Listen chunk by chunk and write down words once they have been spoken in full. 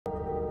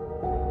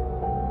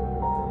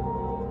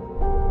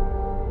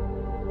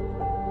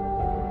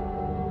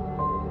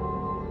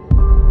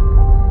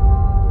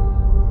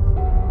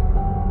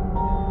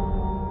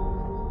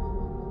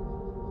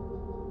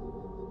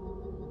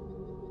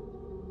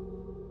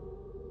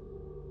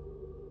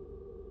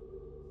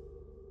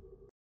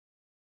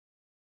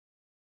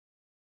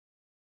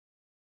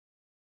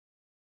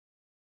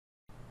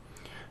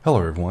Hello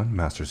everyone,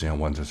 Master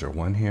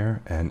Xeon1001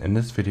 here, and in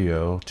this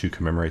video, to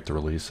commemorate the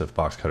release of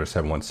boxcutter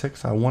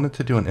 716, I wanted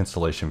to do an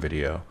installation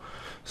video.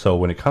 So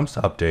when it comes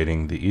to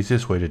updating, the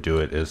easiest way to do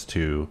it is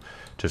to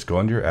just go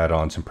under your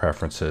add-ons and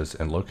preferences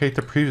and locate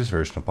the previous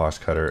version of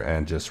boxcutter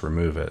and just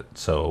remove it.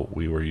 So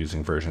we were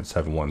using version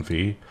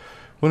 7.1v.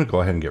 We're going to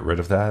go ahead and get rid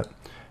of that.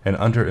 And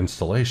under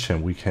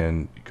installation, we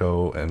can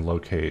go and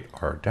locate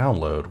our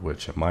download,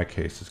 which in my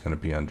case is going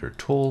to be under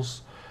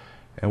tools,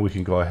 and we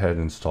can go ahead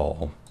and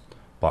install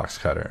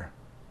boxcutter.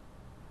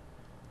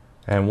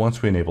 And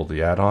once we enable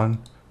the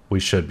add-on,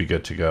 we should be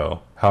good to go.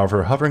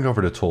 However, hovering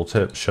over the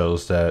tooltip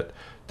shows that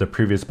the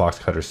previous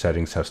boxcutter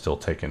settings have still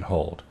taken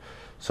hold.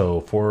 So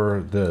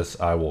for this,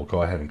 I will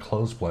go ahead and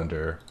close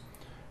Blender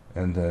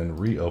and then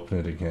reopen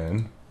it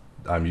again.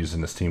 I'm using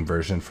the Steam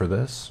version for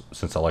this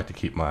since I like to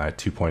keep my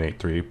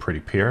 2.83 pretty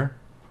pure.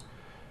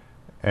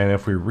 And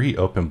if we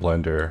reopen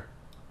Blender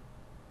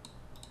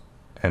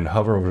and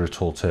hover over the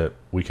tooltip,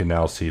 we can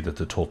now see that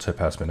the tooltip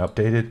has been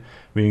updated,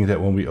 meaning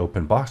that when we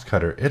open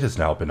boxcutter, it has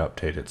now been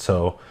updated.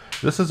 So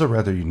this is a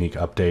rather unique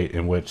update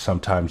in which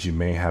sometimes you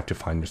may have to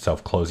find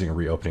yourself closing and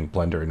reopening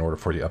Blender in order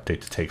for the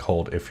update to take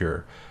hold if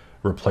you're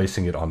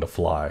replacing it on the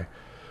fly.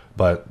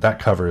 But that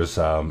covers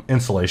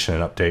installation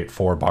and update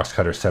for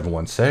boxcutter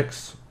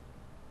 716.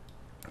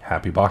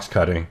 Happy box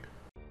cutting.